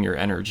drawing your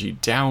energy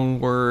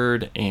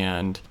downward,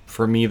 and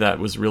for me that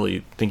was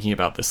really thinking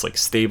about this like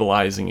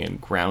stabilizing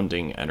and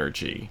grounding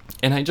energy.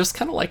 And I just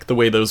kind of like the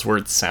way those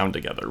words sound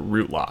together,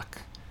 rootlock.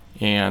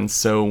 And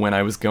so when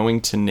I was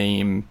going to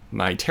name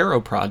my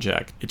tarot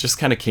project, it just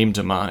kind of came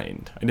to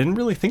mind. I didn't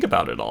really think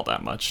about it all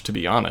that much, to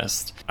be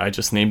honest. I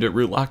just named it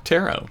Rootlock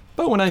Tarot.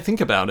 But when I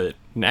think about it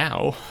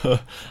now,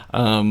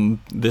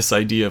 this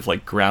idea of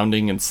like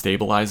grounding and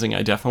stabilizing,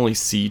 I definitely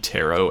see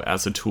tarot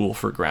as a tool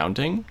for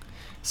grounding.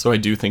 So I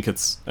do think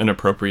it's an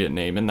appropriate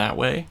name in that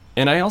way.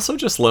 And I also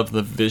just love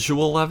the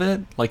visual of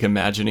it, like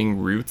imagining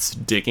roots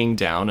digging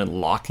down and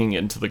locking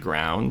into the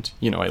ground.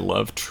 I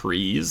love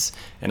trees,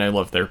 and I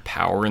love their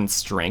power and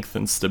strength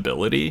and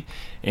stability.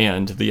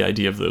 And the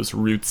idea of those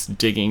roots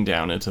digging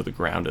down into the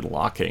ground and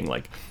locking,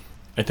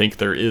 I think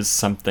there is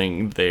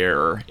something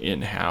there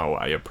in how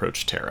I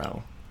approach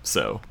tarot.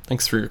 So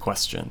thanks for your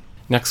question.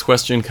 Next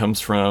question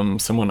comes from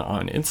someone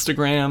on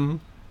Instagram.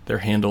 Their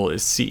handle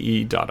is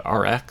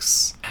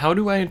ce.rx. How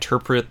do I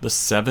interpret the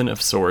Seven of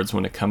Swords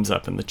when it comes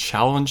up in the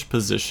challenge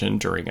position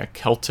during a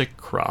Celtic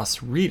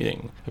Cross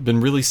reading? I've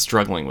been really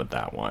struggling with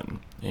that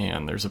one.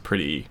 And there's a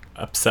pretty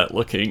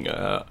upset-looking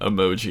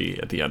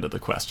emoji at the end of the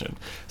question.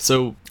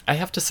 So I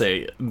have to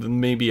say,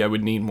 maybe I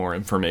would need more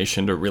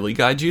information to really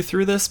guide you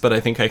through this, but I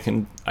think I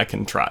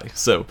can try.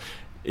 So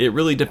it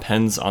really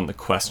depends on the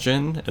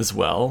question as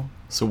well,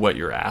 so what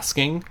you're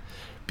asking.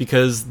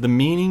 Because the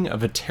meaning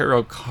of a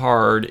tarot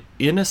card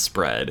in a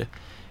spread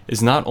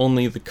is not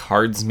only the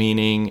card's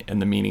meaning and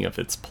the meaning of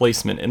its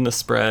placement in the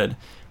spread,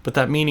 but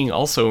that meaning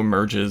also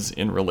emerges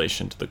in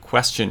relation to the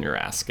question you're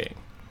asking,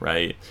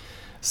 right?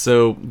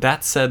 So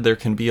that said, there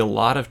can be a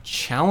lot of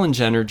challenge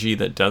energy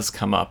that does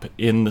come up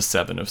in the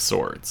Seven of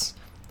Swords.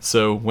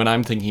 So when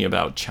I'm thinking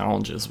about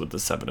challenges with the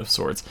Seven of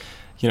Swords,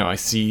 I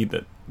see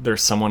that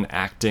there's someone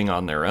acting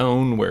on their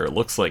own where it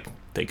looks like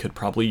they could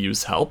probably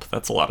use help.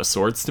 That's a lot of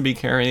swords to be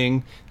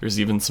carrying. There's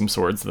even some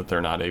swords that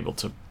they're not able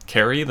to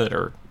carry that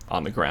are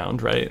on the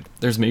ground, right?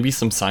 There's maybe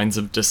some signs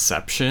of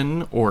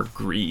deception or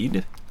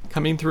greed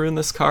coming through in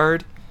this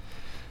card.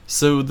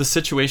 So the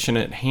situation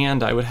at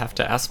hand, I would have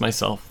to ask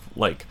myself,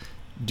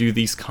 do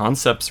these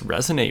concepts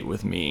resonate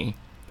with me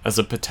as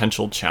a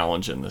potential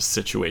challenge in this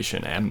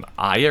situation? Am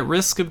I at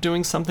risk of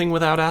doing something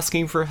without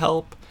asking for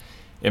help?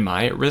 Am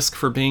I at risk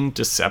for being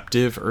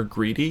deceptive or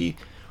greedy?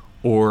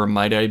 Or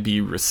might I be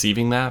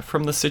receiving that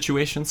from the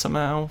situation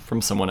somehow,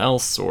 from someone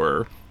else,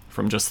 or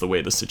from just the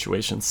way the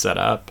situation's set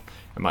up?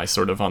 Am I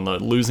sort of on the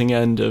losing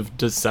end of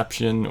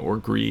deception or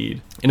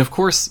greed? And of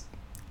course,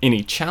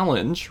 any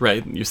challenge,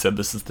 right? You said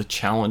this is the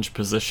challenge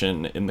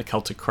position in the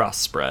Celtic Cross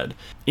spread.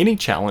 Any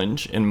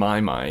challenge, in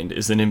my mind,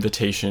 is an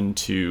invitation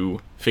to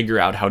figure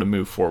out how to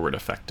move forward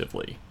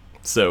effectively.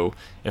 So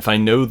if I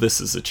know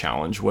this is a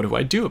challenge, what do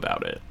I do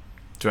about it?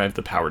 Do I have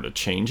the power to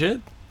change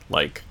it?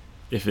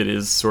 If it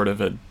is sort of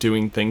a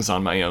doing things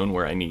on my own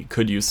where I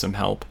could use some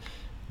help,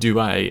 do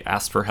I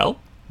ask for help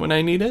when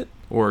I need it?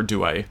 Or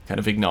do I kind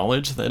of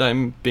acknowledge that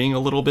I'm being a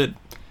little bit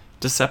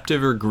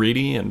deceptive or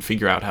greedy and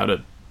figure out how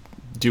to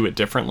do it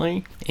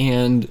differently?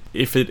 And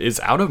if it is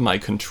out of my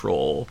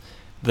control,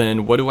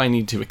 then what do I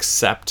need to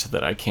accept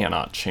that I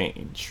cannot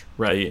change,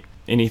 right?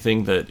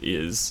 Anything that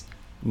is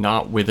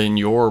not within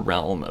your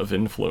realm of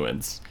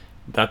influence,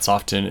 that's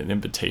often an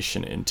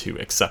invitation into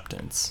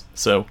acceptance.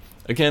 So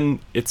again,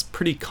 it's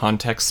pretty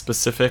context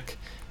specific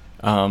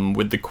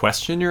with the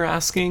question you're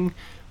asking,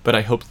 but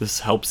I hope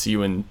this helps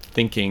you in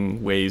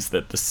thinking ways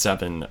that the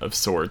Seven of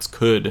Swords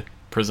could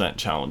present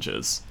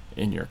challenges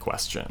in your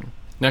question.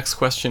 Next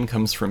question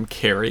comes from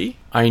Carrie.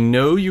 I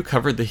know you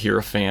covered the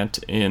Hierophant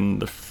in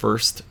the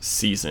first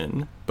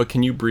season, but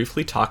can you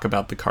briefly talk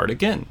about the card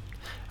again?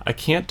 I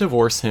can't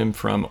divorce him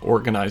from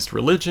organized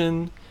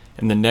religion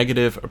and the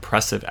negative,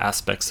 oppressive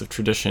aspects of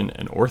tradition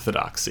and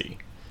orthodoxy.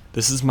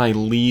 This is my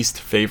least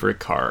favorite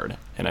card,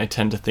 and I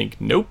tend to think,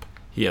 nope,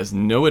 he has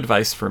no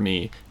advice for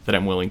me that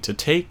I'm willing to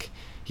take.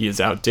 He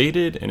is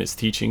outdated, and his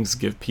teachings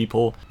give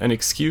people an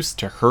excuse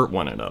to hurt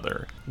one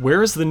another.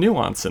 Where is the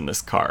nuance in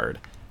this card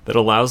that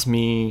allows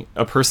me,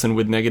 a person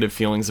with negative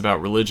feelings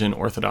about religion,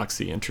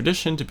 orthodoxy, and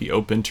tradition, to be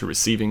open to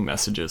receiving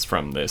messages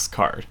from this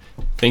card?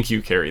 Thank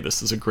you, Carrie.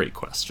 This is a great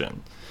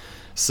question.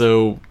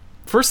 So,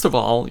 first of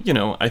all,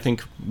 I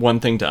think one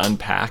thing to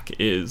unpack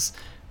is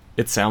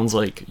it sounds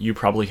like you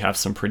probably have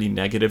some pretty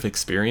negative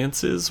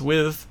experiences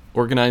with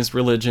organized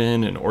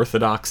religion and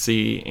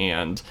orthodoxy,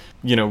 and,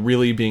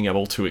 really being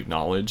able to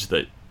acknowledge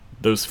that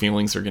those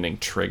feelings are getting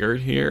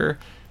triggered here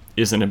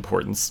is an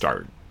important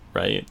start,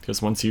 right?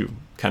 Because once you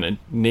kind of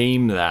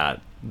name that,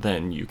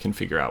 then you can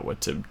figure out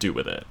what to do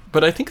with it.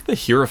 But I think the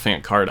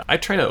Hierophant card, I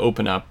try to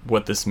open up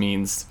what this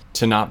means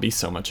to not be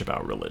so much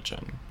about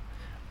religion.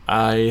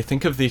 I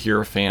think of the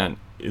Hierophant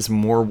is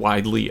more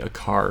widely a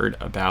card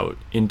about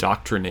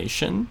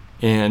indoctrination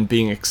and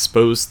being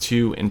exposed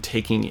to and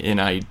taking in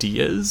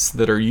ideas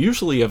that are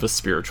usually of a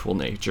spiritual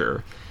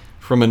nature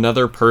from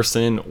another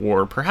person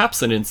or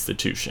perhaps an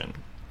institution.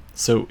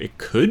 So it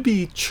could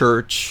be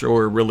church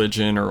or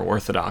religion or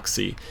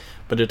orthodoxy,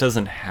 but it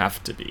doesn't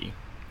have to be.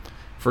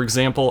 For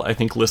example, I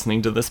think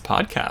listening to this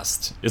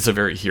podcast is a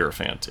very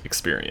Hierophant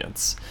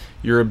experience.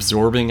 You're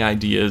absorbing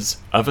ideas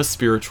of a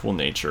spiritual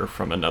nature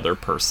from another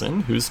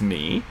person, who's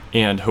me,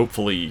 and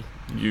hopefully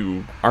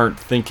you aren't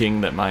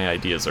thinking that my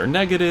ideas are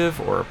negative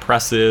or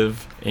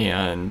oppressive,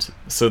 and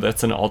so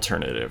that's an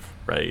alternative,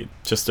 right?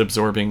 Just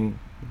absorbing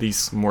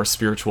these more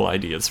spiritual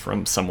ideas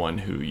from someone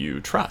who you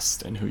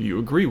trust and who you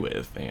agree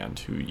with and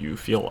who you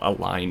feel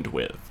aligned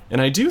with.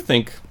 And I do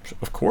think,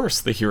 of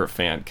course, the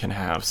Hierophant can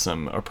have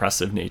some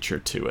oppressive nature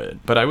to it,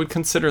 but I would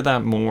consider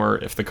that more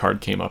if the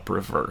card came up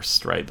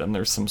reversed, right? Then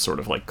there's some sort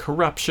of like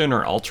corruption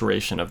or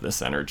alteration of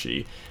this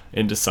energy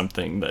into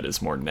something that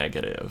is more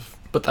negative.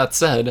 But that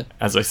said,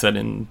 as I said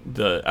in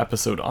the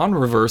episode on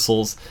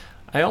reversals,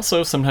 I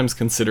also sometimes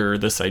consider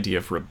this idea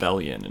of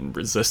rebellion and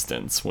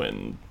resistance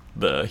when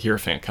the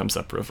Hierophant comes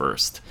up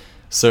reversed.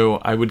 So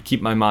I would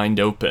keep my mind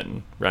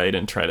open, right,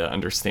 and try to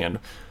understand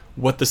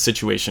what the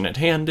situation at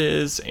hand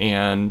is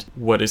and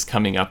what is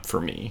coming up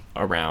for me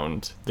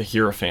around the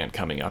Hierophant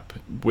coming up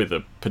with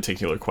a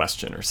particular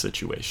question or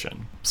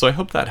situation. So I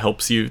hope that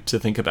helps you to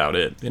think about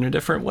it in a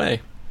different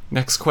way.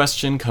 Next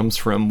question comes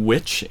from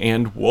Witch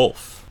and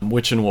Wolf.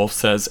 Witch and Wolf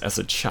says, as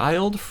a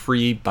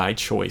child-free by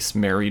choice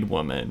married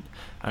woman,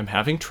 I'm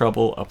having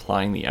trouble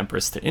applying the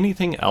Empress to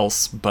anything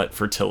else but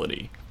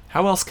fertility.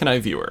 How else can I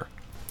view her?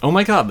 Oh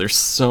my god, there's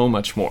so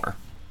much more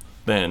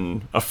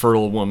than a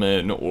fertile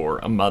woman or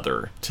a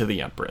mother to the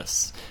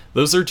Empress.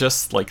 Those are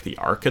just like the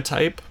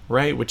archetype,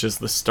 right? Which is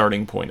the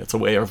starting point. It's a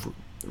way of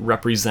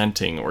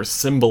representing or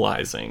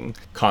symbolizing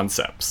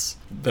concepts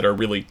that are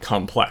really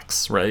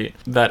complex, right?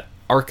 That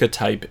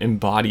archetype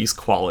embodies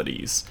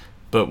qualities,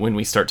 but when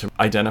we start to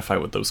identify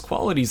what those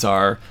qualities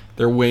are,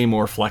 they're way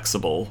more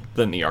flexible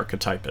than the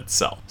archetype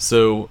itself.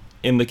 So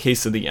in the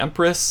case of the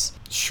Empress,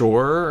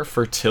 sure,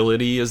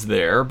 fertility is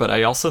there, but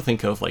I also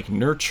think of like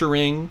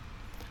nurturing.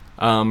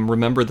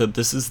 Remember that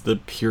this is the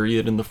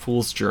period in the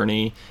Fool's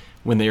journey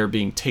when they are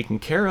being taken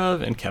care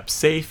of and kept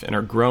safe and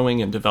are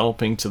growing and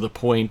developing to the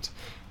point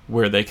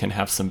where they can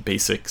have some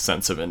basic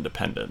sense of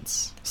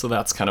independence. So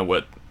that's kind of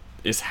what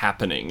is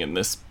happening in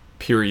this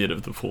period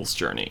of the Fool's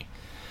journey.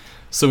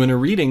 So in a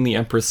reading, the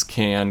Empress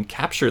can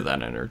capture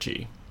that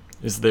energy.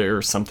 Is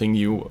there something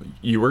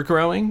you are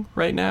growing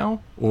right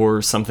now?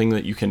 Or something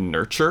that you can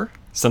nurture?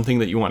 Something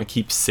that you want to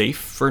keep safe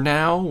for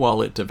now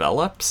while it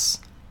develops?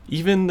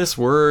 Even this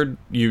word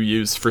you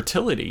use,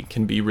 fertility,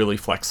 can be really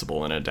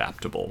flexible and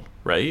adaptable,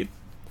 right?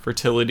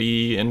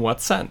 Fertility in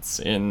what sense?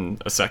 In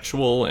a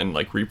sexual and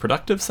like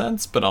reproductive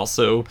sense, but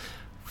also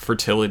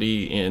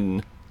fertility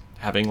in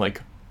having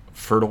like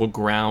fertile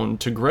ground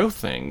to grow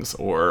things,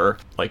 or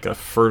like a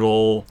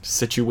fertile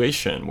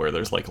situation where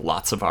there's like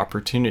lots of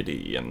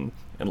opportunity and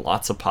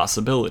lots of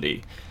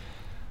possibility.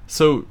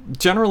 So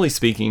generally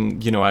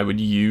speaking, I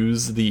would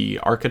use the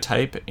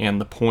archetype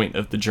and the point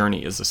of the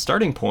journey as a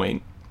starting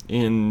point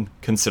in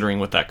considering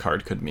what that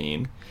card could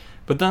mean,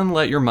 but then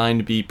let your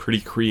mind be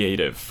pretty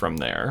creative from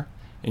there.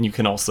 And you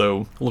can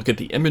also look at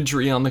the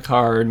imagery on the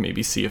card,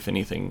 maybe see if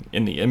anything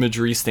in the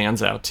imagery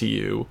stands out to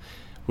you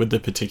with the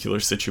particular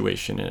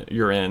situation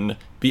you're in.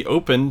 Be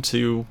open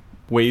to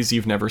ways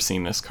you've never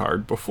seen this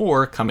card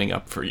before coming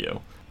up for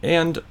you.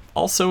 And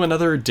also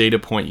another data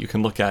point you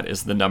can look at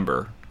is the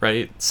number,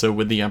 right? So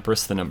with the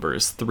Empress, the number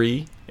is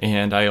 3,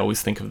 and I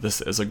always think of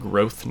this as a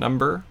growth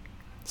number.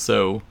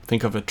 So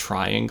think of a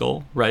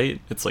triangle,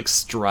 right? It's like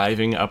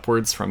striving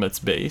upwards from its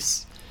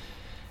base.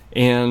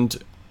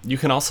 And you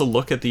can also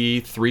look at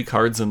the 3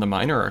 cards in the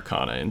Minor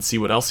Arcana and see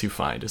what else you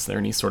find. Is there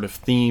any sort of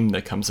theme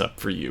that comes up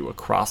for you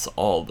across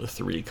all the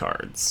 3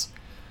 cards?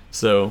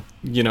 So,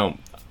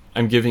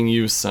 I'm giving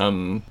you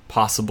some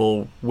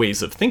possible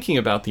ways of thinking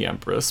about the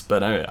Empress,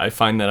 but I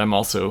find that I'm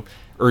also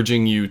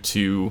urging you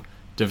to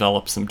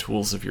develop some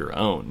tools of your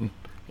own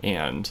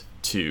and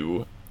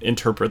to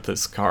interpret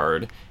this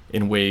card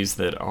in ways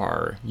that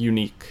are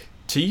unique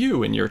to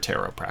you in your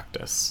tarot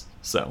practice.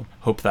 So,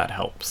 hope that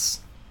helps.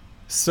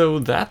 So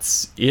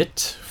that's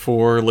it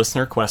for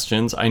listener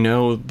questions. I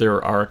know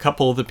there are a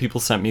couple that people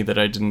sent me that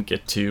I didn't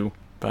get to,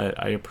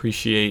 but I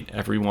appreciate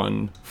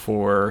everyone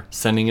for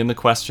sending in the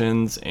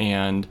questions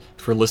and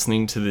for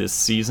listening to this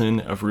season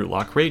of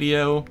Rootlock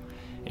Radio.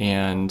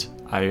 And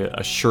I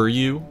assure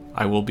you,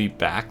 I will be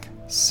back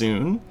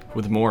soon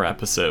with more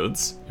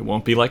episodes. It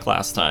won't be like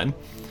last time.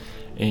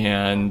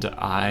 And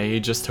I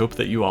just hope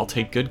that you all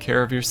take good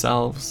care of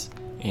yourselves,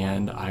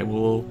 and I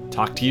will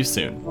talk to you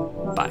soon.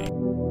 Bye.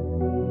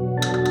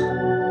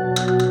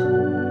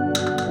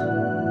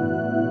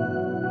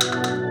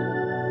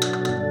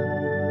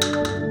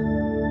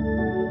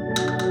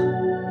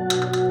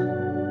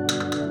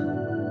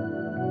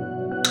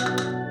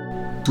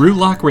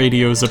 Rootlock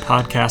Radio is a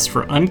podcast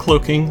for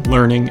uncloaking,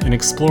 learning, and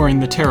exploring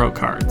the tarot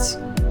cards.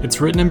 It's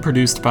written and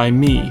produced by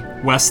me,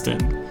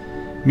 Weston.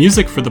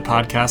 Music for the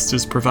podcast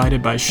is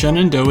provided by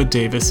Shenandoah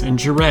Davis and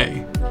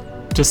Jure.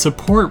 To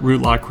support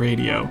Rootlock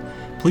Radio,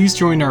 please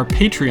join our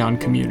Patreon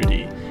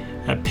community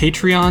at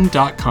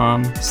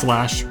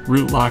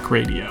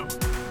patreon.com/rootlockradio.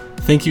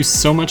 Thank you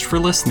so much for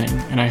listening,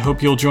 and I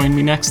hope you'll join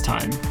me next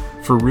time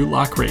for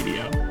Rootlock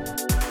Radio.